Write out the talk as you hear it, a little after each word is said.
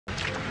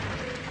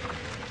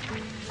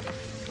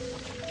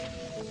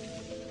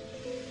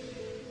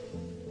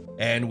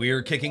And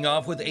we're kicking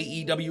off with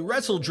AEW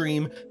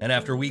WrestleDream, and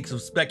after weeks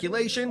of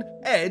speculation,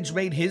 Edge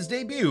made his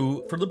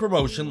debut for the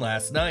promotion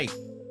last night.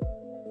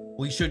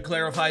 We should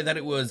clarify that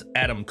it was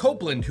Adam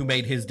Copeland who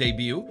made his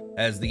debut,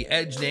 as the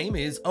Edge name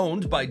is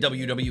owned by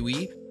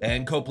WWE,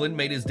 and Copeland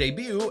made his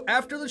debut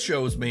after the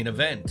show's main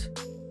event.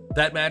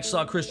 That match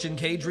saw Christian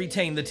Cage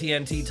retain the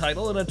TNT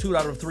title in a 2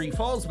 out of 3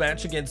 falls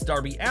match against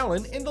Darby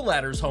Allin in the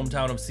latter's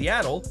hometown of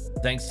Seattle,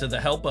 thanks to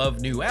the help of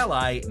new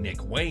ally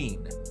Nick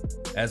Wayne.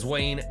 As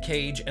Wayne,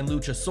 Cage, and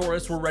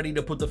Luchasaurus were ready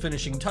to put the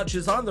finishing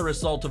touches on their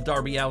assault of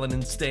Darby Allin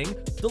and Sting,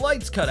 the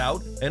lights cut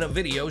out and a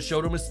video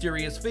showed a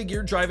mysterious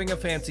figure driving a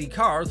fancy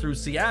car through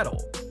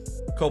Seattle.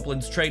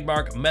 Copeland's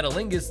trademark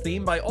Metalingus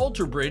theme by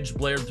Alter Bridge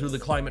blared through the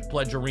Climate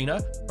Pledge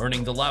Arena,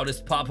 earning the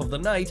loudest pop of the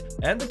night,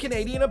 and the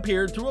Canadian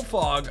appeared through a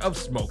fog of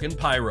smoke and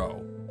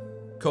pyro.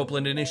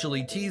 Copeland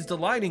initially teased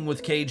aligning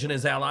with Cage and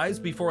his allies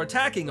before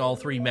attacking all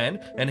 3 men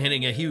and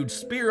hitting a huge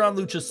spear on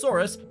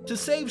Luchasaurus to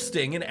save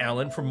Sting and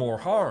Allin from more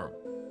harm.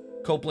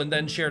 Copeland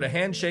then shared a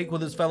handshake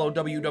with his fellow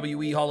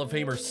WWE Hall of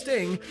Famer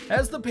Sting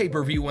as the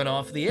pay-per-view went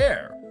off the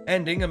air,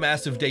 ending a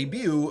massive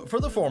debut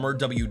for the former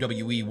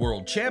WWE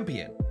World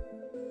Champion.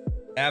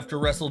 After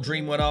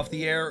WrestleDream went off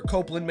the air,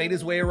 Copeland made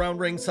his way around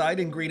ringside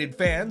and greeted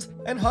fans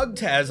and hugged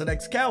Taz and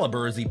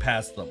Excalibur as he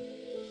passed them.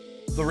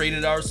 The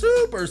Rated R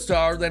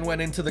Superstar then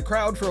went into the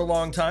crowd for a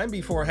long time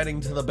before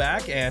heading to the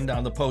back, and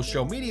on the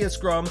post-show media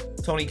scrum,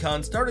 Tony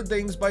Khan started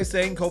things by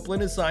saying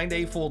Copeland has signed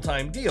a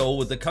full-time deal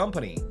with the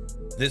company.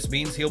 This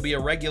means he'll be a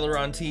regular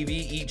on TV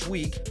each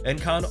week,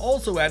 and Khan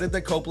also added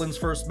that Copeland's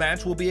first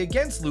match will be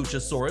against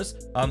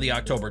Luchasaurus on the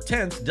October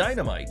 10th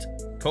Dynamite.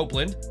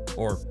 Copeland,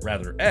 or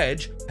rather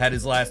Edge, had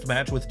his last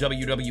match with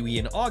WWE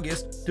in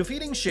August,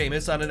 defeating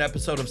Sheamus on an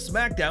episode of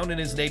SmackDown in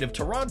his native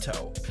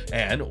Toronto.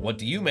 And what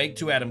do you make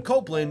to Adam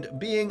Copeland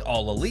being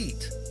all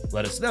elite?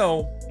 Let us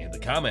know in the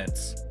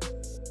comments.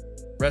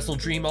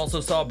 WrestleDream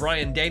also saw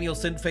Bryan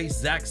Danielson face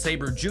Zack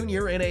Sabre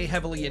Jr. in a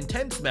heavily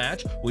intense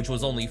match, which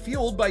was only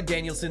fueled by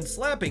Danielson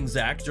slapping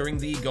Zack during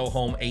the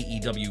go-home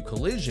AEW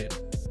collision.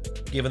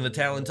 Given the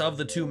talent of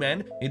the 2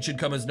 men, it should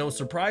come as no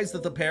surprise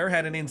that the pair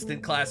had an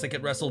instant classic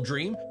at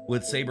WrestleDream,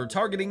 with Sabre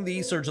targeting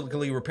the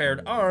surgically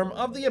repaired arm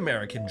of the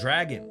American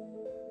Dragon.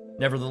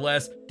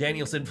 Nevertheless,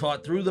 Danielson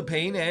fought through the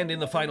pain and in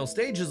the final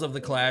stages of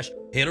the clash,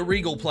 hit a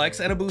Regalplex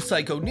and a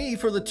Busaiku knee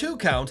for the 2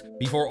 count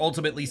before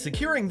ultimately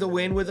securing the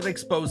win with an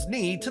exposed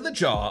knee to the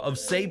jaw of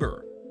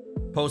Sabre.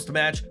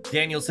 Post-match,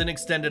 Danielson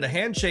extended a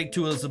handshake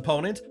to his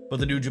opponent, but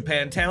the New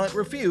Japan talent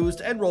refused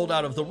and rolled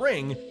out of the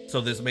ring,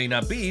 so this may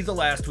not be the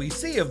last we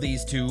see of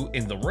these 2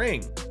 in the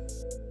ring.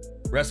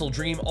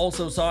 WrestleDream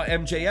also saw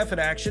MJF in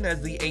action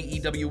as the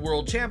AEW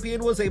World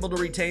Champion was able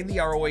to retain the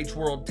ROH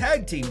World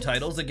Tag Team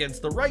titles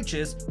against The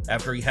Righteous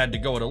after he had to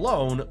go it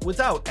alone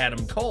without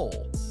Adam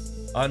Cole.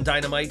 On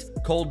Dynamite,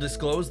 Cole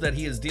disclosed that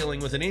he is dealing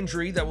with an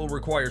injury that will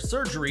require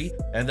surgery,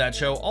 and that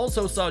show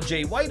also saw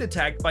Jay White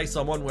attacked by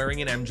someone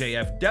wearing an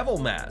MJF devil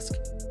mask.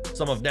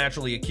 Some have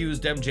naturally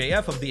accused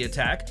MJF of the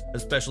attack,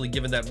 especially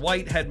given that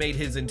White had made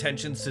his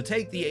intentions to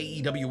take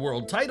the AEW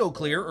World title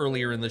clear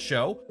earlier in the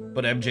show,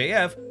 but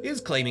MJF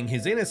is claiming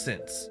his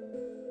innocence.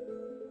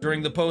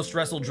 During the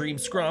post-WrestleDream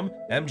scrum,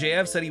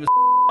 MJF said he was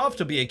off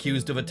to be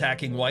accused of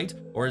attacking White,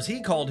 or as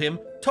he called him,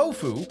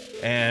 Tofu,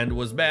 and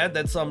was mad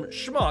that some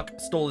schmuck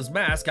stole his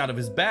mask out of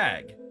his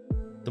bag.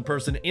 The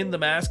person in the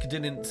mask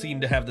didn't seem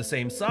to have the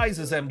same size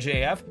as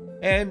MJF,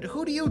 and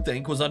who do you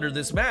think was under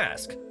this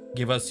mask?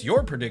 Give us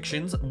your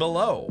predictions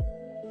below.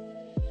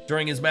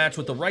 During his match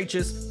with The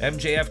Righteous,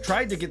 MJF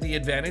tried to get the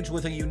advantage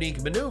with a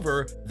unique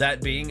maneuver,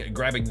 that being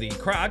grabbing the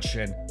crotch,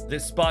 and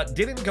this spot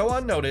didn't go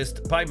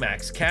unnoticed by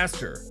Max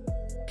Caster.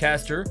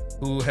 Caster,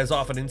 who has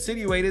often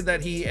insinuated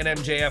that he and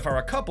MJF are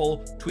a couple,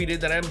 tweeted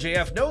that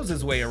MJF knows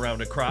his way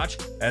around a crotch,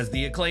 as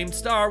the acclaimed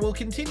star will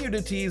continue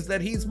to tease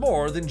that he's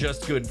more than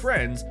just good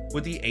friends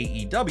with the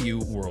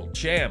AEW World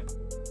Champ.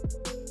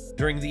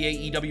 During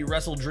the AEW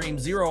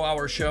WrestleDream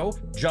 0-hour show,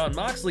 Jon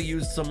Moxley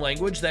used some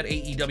language that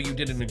AEW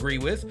didn't agree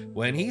with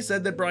when he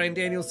said that Bryan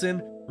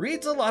Danielson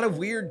reads a lot of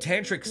weird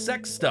tantric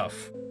sex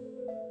stuff.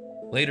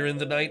 Later in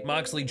the night,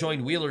 Moxley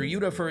joined Wheeler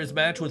Yuta for his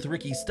match with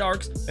Ricky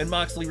Starks, and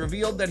Moxley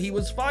revealed that he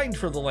was fined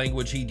for the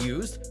language he'd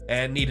used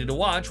and needed to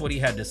watch what he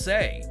had to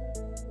say.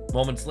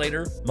 Moments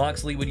later,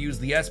 Moxley would use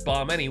the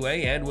S-bomb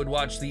anyway and would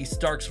watch the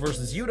Starks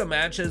vs. Yuta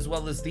match as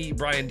well as the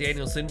Bryan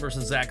Danielson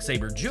vs. Zack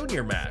Sabre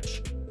Jr.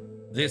 match.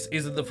 This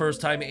isn't the first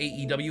time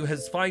AEW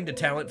has fined a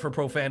talent for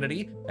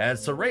profanity,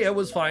 as Saraya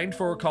was fined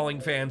for calling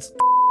fans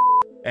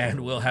and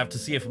we'll have to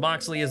see if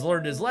Moxley has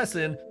learned his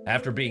lesson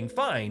after being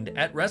fined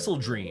at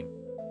WrestleDream.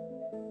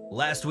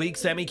 Last week,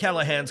 Sami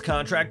Callihan's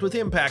contract with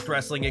Impact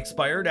Wrestling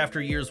expired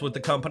after years with the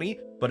company,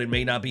 but it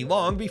may not be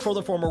long before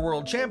the former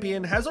world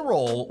champion has a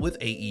role with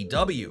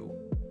AEW.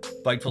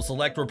 Fightful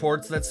Select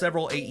reports that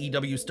several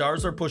AEW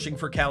stars are pushing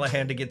for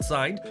Callihan to get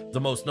signed, the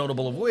most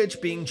notable of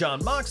which being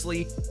Jon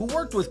Moxley, who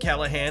worked with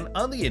Callihan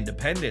on The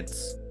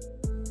Independents.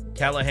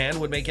 Callihan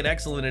would make an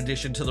excellent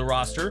addition to the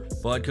roster,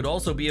 but could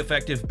also be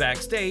effective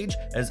backstage,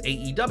 as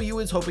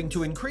AEW is hoping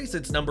to increase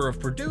its number of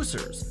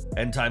producers,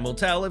 and time will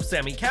tell if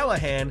Sami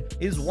Callihan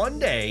is one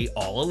day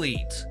All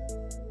Elite.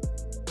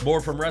 More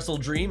from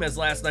WrestleDream, as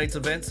last night's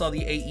event saw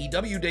the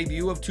AEW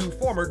debut of two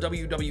former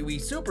WWE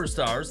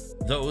superstars,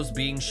 those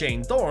being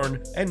Shane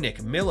Thorne and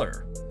Nick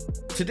Miller.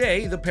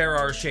 Today, the pair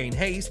are Shane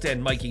Haste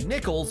and Mikey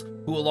Nicholls,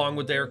 who along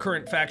with their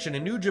current faction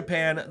in New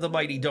Japan, the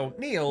Mighty Don't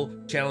Kneel,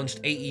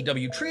 challenged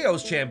AEW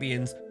Trios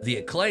champions, The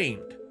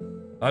Acclaimed.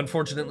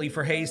 Unfortunately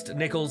for Haste,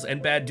 Nicholls,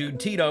 and Bad Dude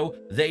Tito,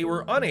 they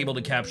were unable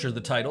to capture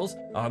the titles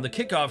on the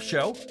kickoff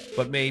show,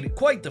 but made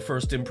quite the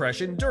first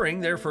impression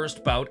during their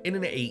first bout in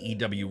an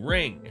AEW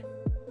ring.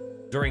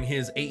 During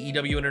his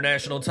AEW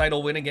International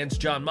title win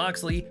against Jon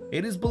Moxley,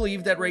 it is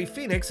believed that Rey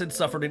Fenix had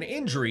suffered an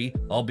injury,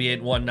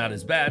 albeit one not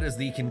as bad as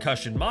the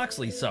concussion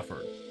Moxley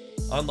suffered.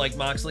 Unlike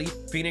Moxley,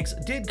 Fenix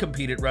did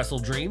compete at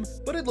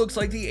WrestleDream, but it looks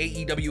like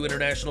the AEW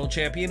International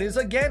Champion is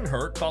again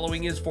hurt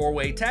following his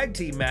four-way tag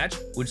team match,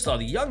 which saw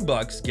the Young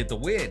Bucks get the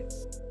win.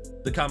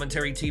 The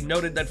commentary team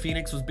noted that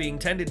Fenix was being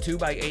tended to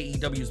by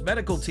AEW's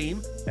medical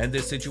team, and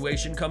this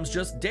situation comes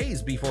just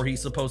days before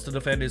he's supposed to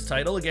defend his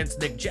title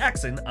against Nick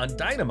Jackson on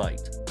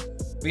Dynamite.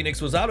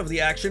 Fenix was out of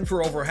the action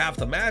for over half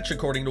the match,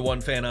 according to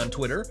one fan on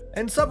Twitter,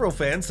 and several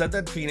fans said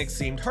that Fenix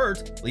seemed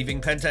hurt,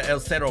 leaving Penta El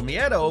Cero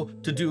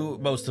Miedo to do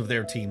most of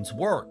their team's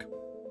work.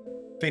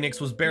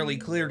 Fenix was barely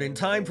cleared in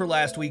time for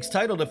last week's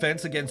title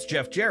defense against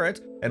Jeff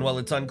Jarrett, and while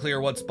it's unclear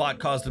what spot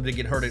caused him to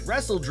get hurt at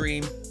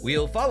WrestleDream,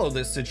 we'll follow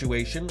this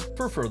situation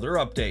for further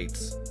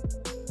updates.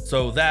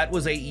 So that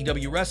was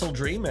AEW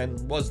WrestleDream, and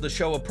was the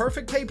show a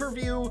perfect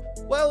pay-per-view?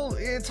 Well,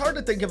 it's hard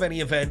to think of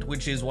any event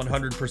which is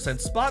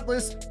 100%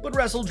 spotless, but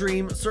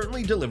WrestleDream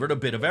certainly delivered a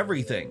bit of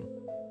everything.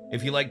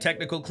 If you like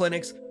technical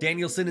clinics,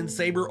 Danielson and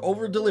Sabre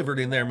over-delivered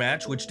in their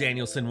match, which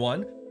Danielson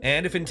won,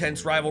 and if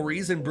intense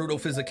rivalries and brutal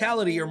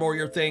physicality are more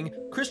your thing,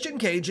 Christian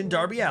Cage and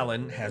Darby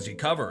Allin has you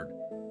covered.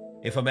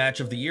 If a match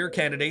of the year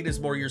candidate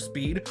is more your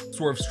speed,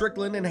 Swerve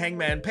Strickland and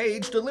Hangman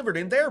Page delivered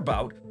in their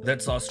bout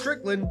that saw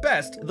Strickland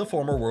best the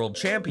former world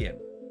champion.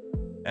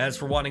 As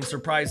for wanting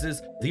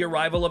surprises, the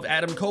arrival of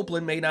Adam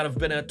Copeland may not have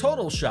been a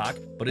total shock,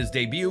 but his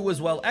debut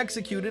was well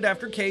executed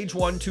after Cage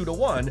won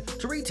 2-1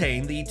 to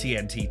retain the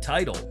TNT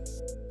title.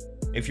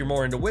 If you're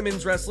more into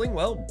women's wrestling,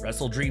 well,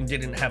 WrestleDream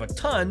didn't have a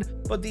ton,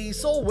 but the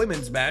sole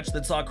women's match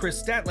that saw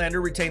Chris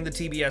Statlander retain the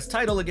TBS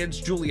title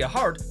against Julia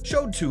Hart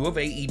showed two of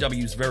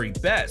AEW's very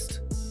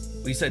best.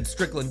 We said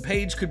Strickland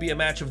Page could be a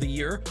match of the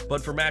year,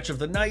 but for match of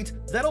the night,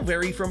 that'll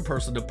vary from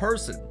person to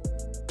person.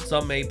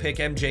 Some may pick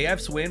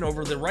MJF's win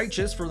over the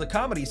Righteous for the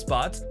comedy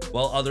spots,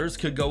 while others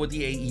could go with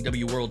the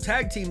AEW World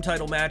Tag Team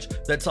title match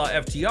that saw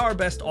FTR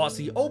Best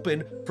Aussie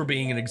Open for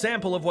being an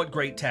example of what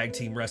great tag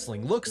team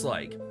wrestling looks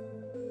like.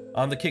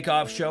 On the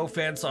kickoff show,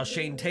 fans saw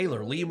Shane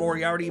Taylor, Lee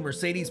Moriarty,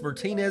 Mercedes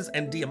Martinez,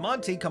 and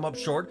Diamante come up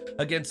short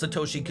against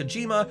Satoshi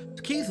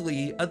Kojima, Keith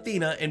Lee,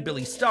 Athena, and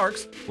Billy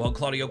Starks, while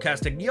Claudio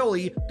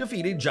Castagnoli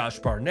defeated Josh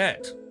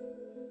Barnett.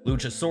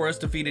 Luchasaurus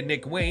defeated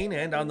Nick Wayne,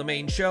 and on the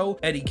main show,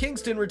 Eddie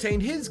Kingston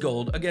retained his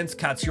gold against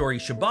Katsuyori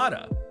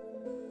Shibata.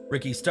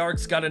 Ricky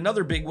Starks got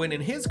another big win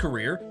in his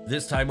career,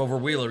 this time over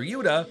Wheeler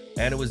Yuta,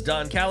 and it was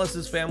Don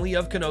Callis' family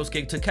of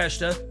Konosuke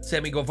Takeshita,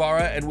 Sammy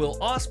Guevara, and Will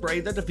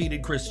Ospreay that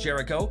defeated Chris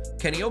Jericho,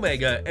 Kenny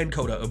Omega, and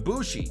Kota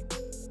Ibushi.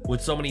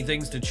 With so many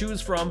things to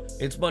choose from,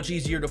 it's much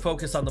easier to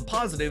focus on the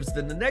positives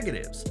than the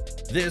negatives.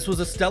 This was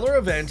a stellar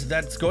event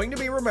that's going to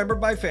be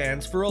remembered by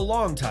fans for a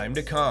long time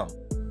to come.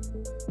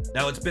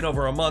 Now, it's been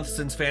over a month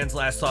since fans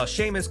last saw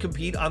Sheamus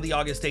compete on the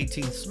August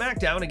 18th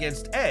SmackDown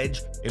against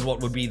Edge in what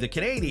would be the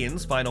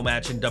Canadians' final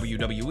match in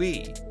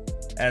WWE.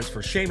 As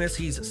for Sheamus,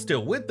 he's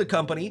still with the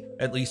company,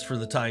 at least for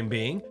the time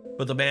being,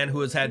 but the man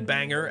who has had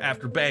banger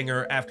after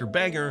banger after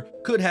banger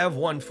could have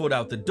one foot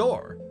out the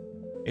door.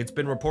 It's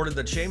been reported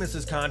that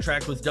Sheamus'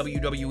 contract with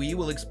WWE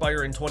will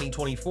expire in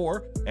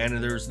 2024, and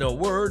there's no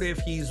word if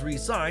he's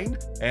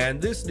re-signed,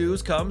 and this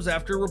news comes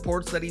after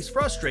reports that he's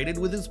frustrated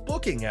with his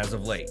booking as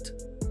of late.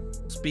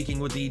 Speaking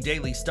with the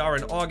Daily Star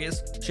in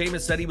August,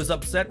 Sheamus said he was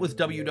upset with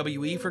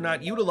WWE for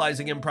not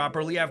utilizing him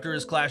properly after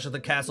his clash at the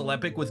Castle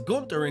Epic with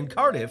Gunther in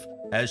Cardiff,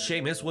 as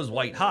Sheamus was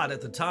white hot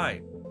at the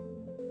time.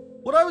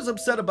 What I was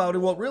upset about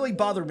and what really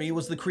bothered me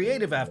was the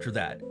creative after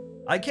that.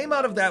 I came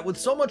out of that with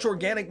so much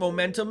organic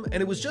momentum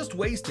and it was just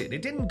wasted.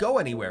 It didn't go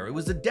anywhere. It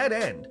was a dead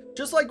end.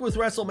 Just like with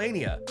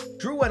WrestleMania.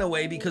 Drew went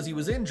away because he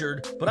was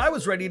injured, but I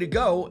was ready to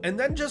go and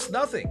then just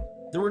nothing.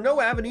 There were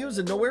no avenues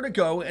and nowhere to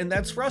go, and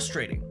that's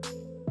frustrating.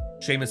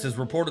 Sheamus has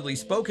reportedly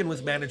spoken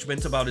with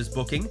management about his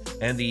booking,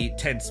 and the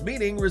tense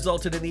meeting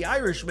resulted in the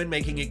Irishman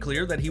making it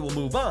clear that he will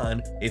move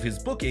on if his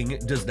booking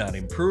does not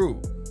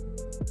improve.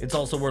 It's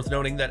also worth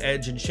noting that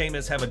Edge and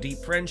Sheamus have a deep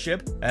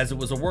friendship, as it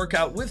was a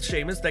workout with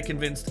Sheamus that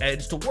convinced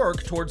Edge to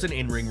work towards an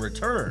in-ring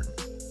return.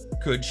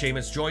 Could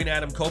Sheamus join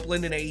Adam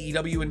Copeland in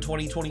AEW in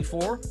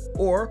 2024,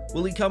 or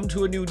will he come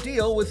to a new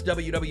deal with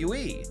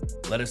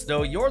WWE? Let us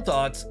know your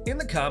thoughts in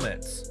the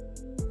comments.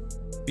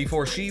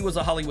 Before she was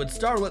a Hollywood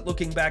starlet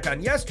looking back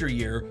on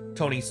yesteryear,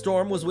 Toni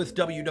Storm was with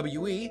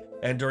WWE,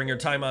 and during her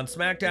time on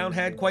SmackDown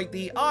had quite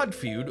the odd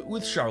feud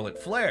with Charlotte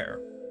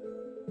Flair.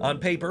 On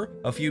paper,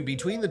 a feud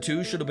between the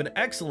two should have been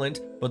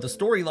excellent, but the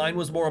storyline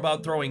was more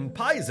about throwing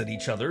pies at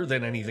each other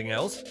than anything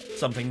else,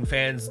 something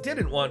fans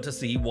didn't want to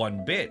see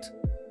one bit.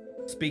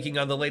 Speaking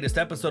on the latest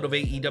episode of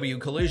AEW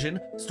Collision,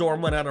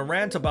 Storm went on a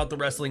rant about the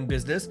wrestling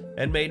business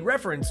and made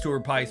reference to her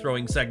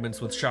pie-throwing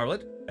segments with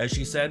Charlotte, as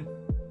she said,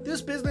 "This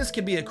business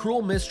can be a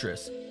cruel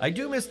mistress. I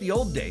do miss the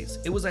old days.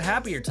 It was a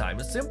happier time,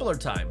 a simpler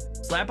time.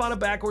 Slap on a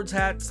backwards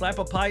hat, slap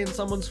a pie in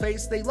someone's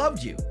face, they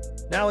loved you.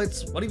 Now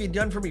it's, what have you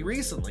done for me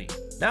recently?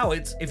 Now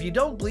it's, if you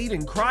don't bleed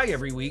and cry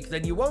every week,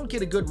 then you won't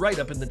get a good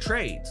write-up in the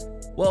trades.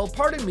 Well,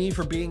 pardon me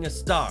for being a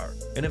star,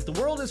 and if the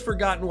world has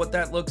forgotten what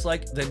that looks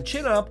like, then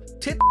chin up,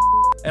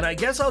 and I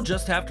guess I'll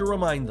just have to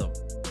remind them."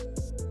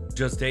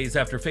 Just days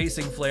after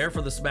facing Flair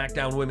for the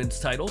SmackDown Women's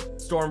title,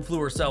 Storm flew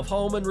herself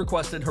home and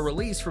requested her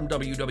release from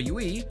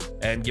WWE,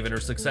 and given her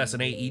success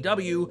in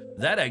AEW,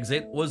 that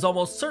exit was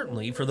almost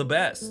certainly for the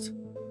best.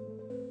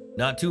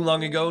 Not too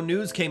long ago,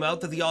 news came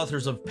out that the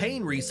authors of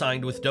Pain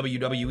re-signed with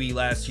WWE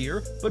last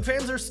year, but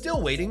fans are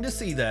still waiting to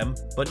see them,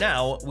 but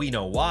now we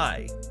know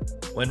why.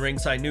 When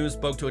Ringside News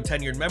spoke to a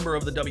tenured member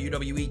of the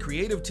WWE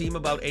creative team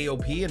about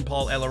AOP and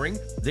Paul Ellering,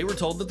 they were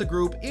told that the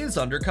group is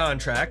under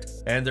contract,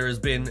 and there has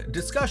been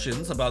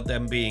discussions about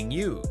them being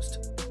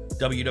used.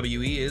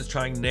 WWE is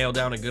trying to nail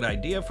down a good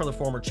idea for the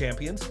former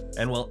champions,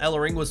 and while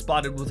Ellering was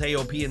spotted with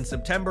AOP in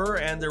September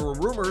and there were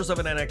rumors of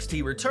an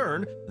NXT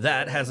return,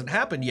 that hasn't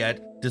happened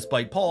yet,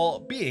 despite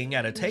Paul being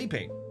at a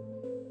taping.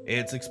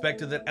 It's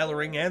expected that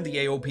Ellering and the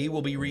AOP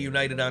will be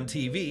reunited on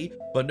TV,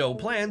 but no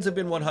plans have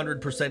been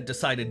 100%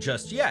 decided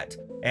just yet,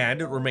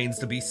 and it remains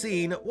to be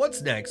seen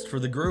what's next for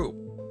the group.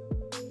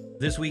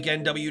 This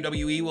weekend,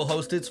 WWE will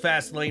host its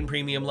Fastlane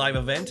Premium Live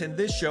event, and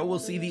this show will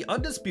see the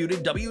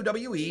undisputed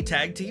WWE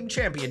Tag Team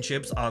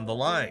Championships on the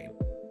line.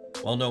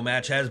 While no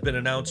match has been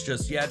announced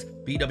just yet,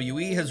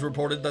 WWE has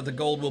reported that the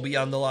gold will be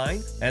on the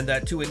line, and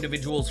that two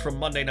individuals from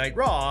Monday Night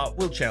Raw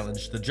will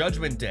challenge the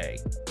Judgment Day.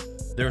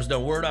 There's no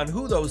word on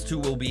who those two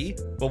will be,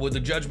 but with the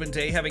Judgment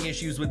Day having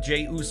issues with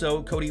Jey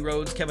Uso, Cody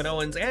Rhodes, Kevin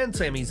Owens, and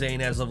Sami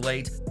Zayn as of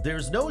late,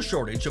 there's no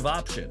shortage of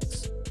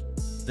options.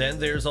 Then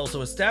there's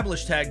also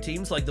established tag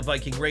teams like the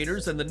Viking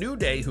Raiders and the New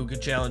Day who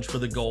could challenge for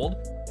the gold,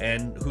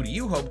 and who do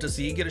you hope to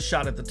see get a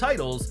shot at the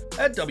titles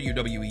at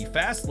WWE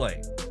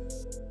Fastlane?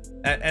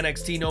 At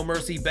NXT No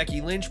Mercy,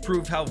 Becky Lynch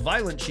proved how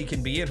violent she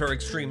can be at her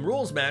Extreme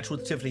Rules match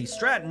with Tiffany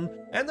Stratton,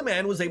 and the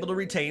man was able to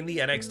retain the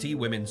NXT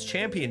Women's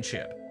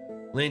Championship.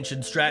 Lynch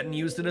and Stratton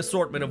used an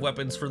assortment of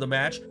weapons for the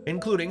match,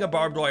 including a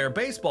barbed wire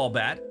baseball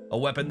bat, a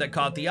weapon that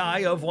caught the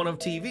eye of one of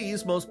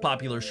TV's most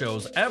popular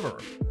shows ever.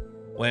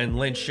 When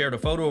Lynch shared a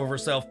photo of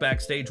herself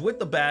backstage with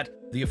the bat,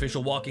 the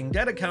official Walking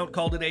Dead account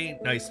called it a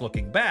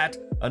nice-looking bat,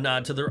 a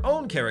nod to their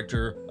own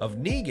character of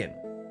Negan.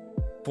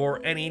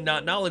 For any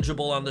not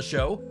knowledgeable on the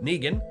show,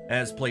 Negan,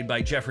 as played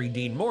by Jeffrey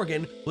Dean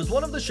Morgan, was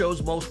one of the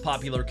show's most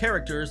popular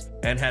characters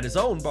and had his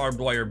own barbed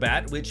wire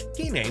bat, which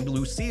he named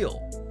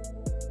Lucille.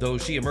 Though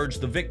she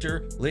emerged the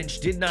victor, Lynch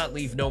did not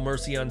leave No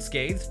Mercy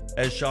unscathed,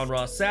 as Sean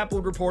Ross Sapp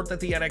would report that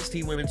the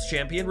NXT Women's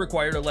Champion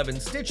required 11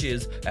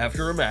 stitches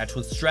after a match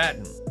with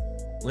Stratton.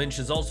 Lynch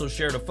has also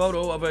shared a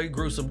photo of a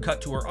gruesome cut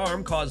to her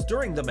arm caused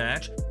during the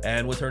match,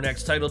 and with her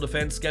next title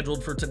defense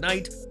scheduled for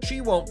tonight,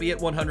 she won't be at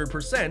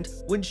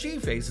 100% when she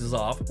faces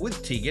off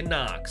with Tegan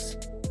Nox.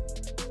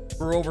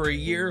 For over a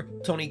year,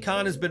 Tony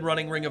Khan has been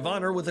running Ring of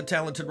Honor with a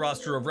talented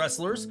roster of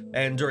wrestlers,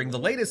 and during the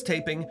latest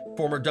taping,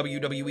 former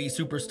WWE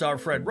superstar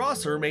Fred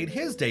Rosser made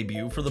his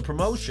debut for the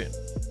promotion.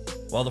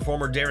 While the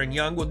former Darren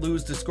Young would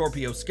lose to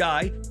Scorpio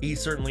Sky, he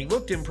certainly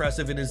looked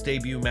impressive in his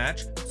debut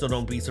match, so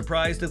don't be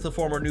surprised if the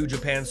former New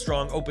Japan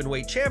Strong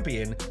Openweight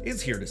Champion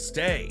is here to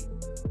stay.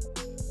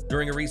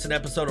 During a recent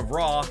episode of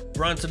Raw,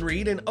 Bronson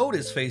Reed and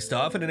Otis faced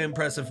off in an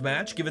impressive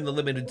match given the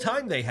limited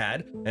time they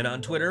had, and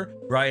on Twitter,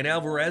 Bryan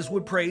Alvarez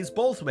would praise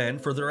both men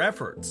for their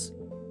efforts.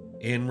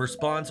 In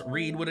response,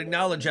 Reed would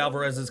acknowledge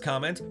Alvarez's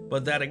comment,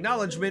 but that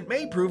acknowledgement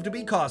may prove to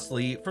be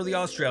costly for the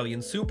Australian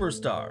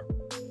superstar.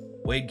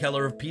 Wade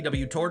Keller of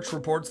PW Torch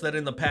reports that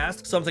in the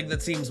past, something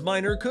that seems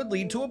minor could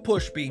lead to a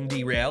push being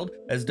derailed,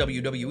 as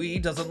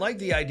WWE doesn't like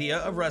the idea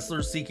of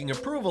wrestlers seeking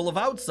approval of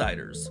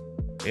outsiders.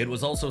 It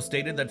was also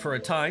stated that for a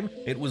time,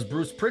 it was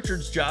Bruce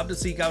Pritchard's job to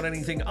seek out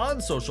anything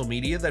on social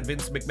media that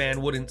Vince McMahon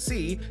wouldn't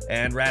see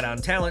and rat on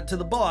talent to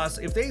the boss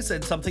if they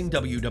said something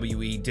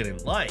WWE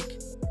didn't like.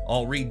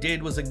 All Reed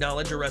did was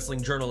acknowledge a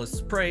wrestling journalist's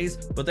praise,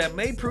 but that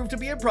may prove to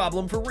be a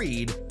problem for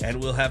Reed,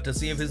 and we'll have to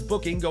see if his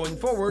booking going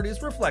forward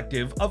is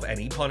reflective of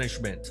any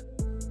punishment.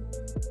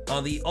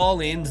 On the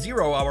All-In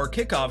 0-Hour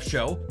Kickoff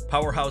show,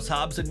 Powerhouse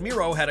Hobbs and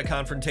Miro had a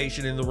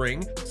confrontation in the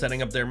ring,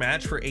 setting up their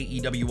match for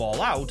AEW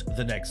All Out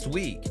the next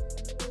week.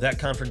 That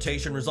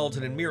confrontation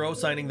resulted in Miro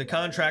signing the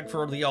contract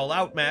for the All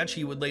Out match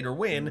he would later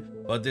win,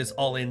 but this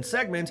All-In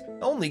segment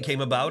only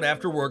came about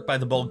after work by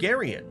the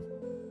Bulgarian.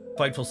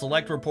 Fightful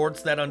Select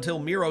reports that until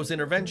Miro's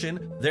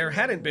intervention, there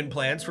hadn't been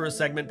plans for a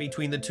segment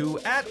between the two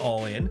at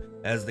All In.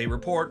 As they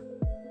report,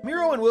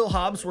 Miro and Will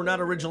Hobbs were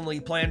not originally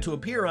planned to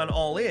appear on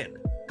All In.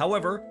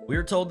 However,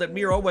 we're told that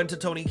Miro went to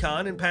Tony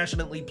Khan and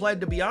passionately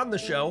pled to be on the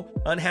show,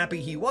 unhappy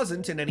he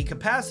wasn't in any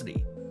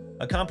capacity.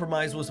 A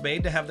compromise was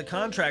made to have the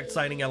contract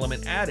signing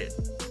element added.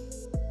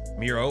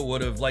 Miro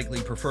would have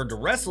likely preferred to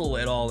wrestle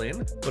at All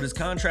In, but his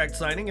contract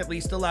signing at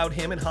least allowed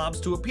him and Hobbs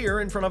to appear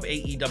in front of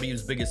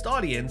AEW's biggest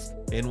audience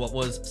in what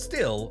was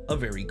still a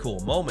very cool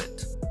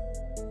moment.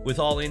 With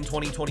All In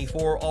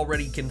 2024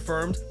 already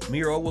confirmed,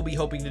 Miro will be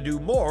hoping to do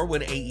more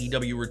when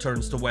AEW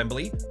returns to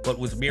Wembley, but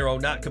with Miro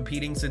not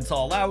competing since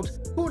All Out,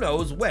 who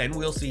knows when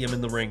we'll see him in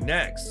the ring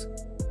next.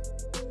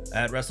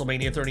 At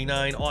WrestleMania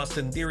 39,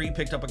 Austin Theory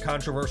picked up a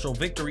controversial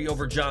victory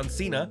over John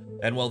Cena,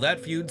 and while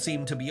that feud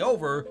seemed to be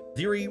over,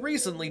 Theory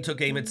recently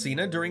took aim at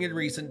Cena during a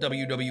recent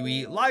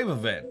WWE live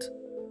event.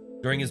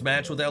 During his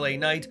match with LA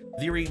Knight,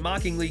 Theory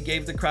mockingly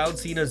gave the crowd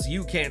Cena's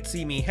 "you can't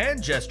see me"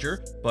 hand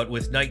gesture, but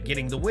with Knight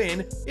getting the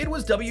win, it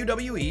was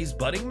WWE's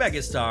budding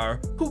megastar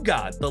who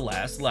got the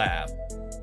last laugh.